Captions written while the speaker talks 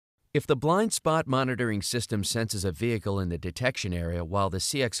If the blind spot monitoring system senses a vehicle in the detection area while the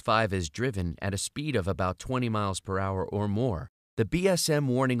CX-5 is driven at a speed of about 20 miles per hour or more, the BSM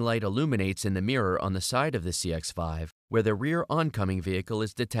warning light illuminates in the mirror on the side of the CX-5 where the rear oncoming vehicle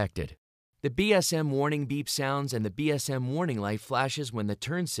is detected. The BSM warning beep sounds and the BSM warning light flashes when the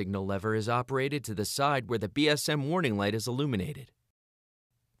turn signal lever is operated to the side where the BSM warning light is illuminated.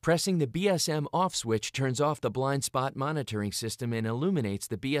 Pressing the BSM off switch turns off the blind spot monitoring system and illuminates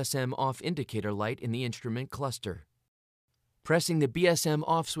the BSM off indicator light in the instrument cluster. Pressing the BSM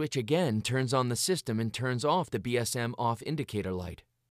off switch again turns on the system and turns off the BSM off indicator light.